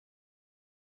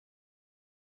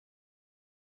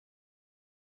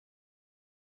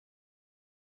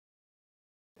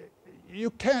you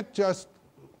can't just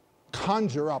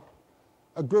conjure up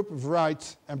a group of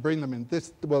rites and bring them in.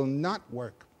 This will not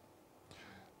work.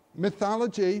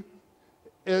 Mythology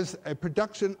is a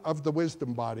production of the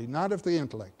wisdom body, not of the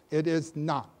intellect. It is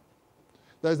not.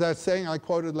 There's that saying I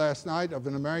quoted last night of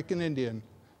an American Indian: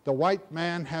 the white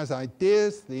man has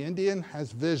ideas, the Indian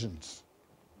has visions.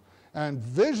 And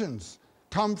visions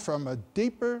come from a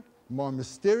deeper, more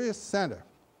mysterious center.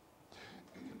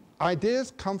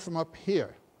 Ideas come from up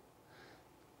here.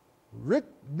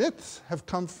 Myths have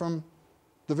come from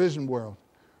the vision world.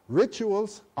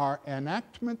 Rituals are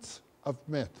enactments of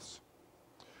myths.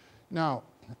 Now,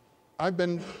 I've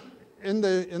been in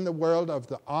the world of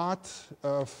the arts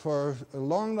for a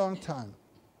long, long time.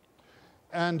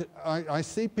 And I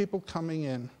see people coming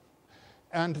in,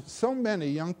 and so many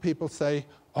young people say,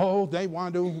 oh, they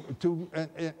want to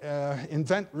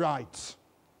invent rites.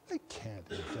 They can't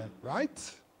invent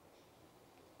rites.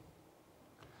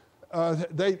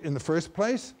 They, in the first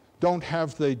place, don't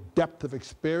have the depth of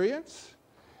experience,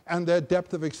 and their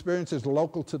depth of experience is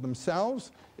local to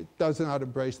themselves. It does not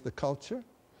embrace the culture.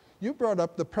 You brought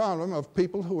up the problem of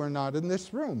people who are not in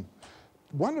this room.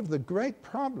 One of the great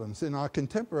problems in our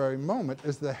contemporary moment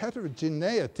is the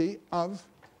heterogeneity of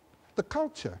the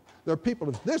culture. There are people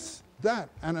of this, that,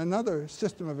 and another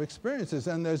system of experiences,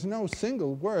 and there's no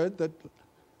single word that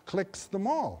clicks them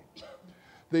all.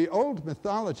 The old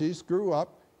mythologies grew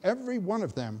up, every one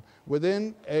of them,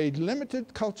 within a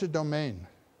limited culture domain,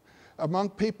 among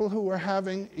people who were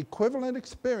having equivalent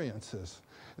experiences.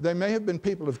 They may have been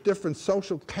people of different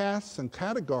social castes and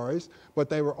categories, but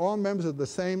they were all members of the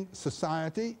same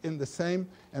society in the same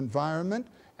environment,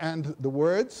 and the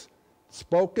words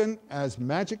spoken as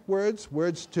magic words,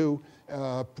 words to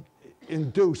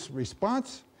induce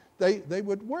response, they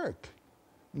would work.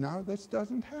 Now this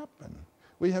doesn't happen.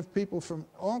 We have people from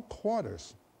all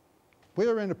quarters.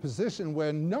 We're in a position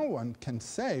where no one can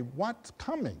say what's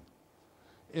coming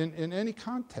in any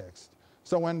context.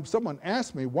 So when someone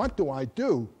asks me, what do I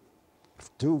do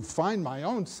to find my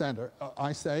own center,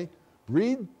 I say,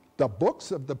 read the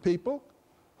books of the people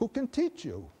who can teach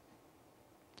you.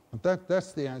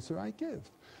 That's the answer I give.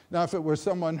 Now, if it were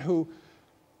someone who,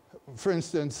 for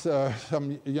instance,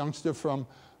 some youngster from,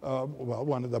 well,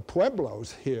 one of the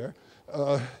pueblos here,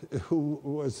 who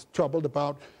was troubled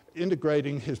about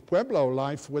integrating his pueblo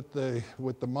life with the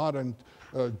modern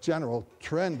general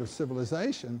trend of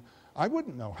civilization, I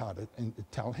wouldn't know how to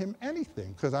tell him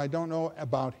anything, because I don't know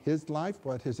about his life,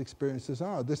 what his experiences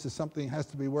are. This is something that has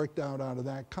to be worked out of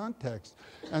that context.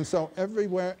 And so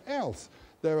everywhere else,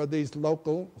 there are these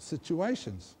local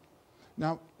situations.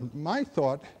 Now, my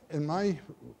thought in my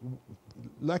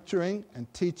lecturing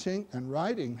and teaching and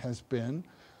writing has been,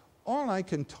 all I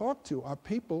can talk to are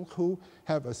people who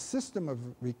have a system of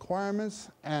requirements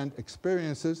and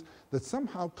experiences that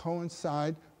somehow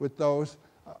coincide with those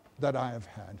that I have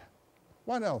had.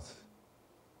 What else?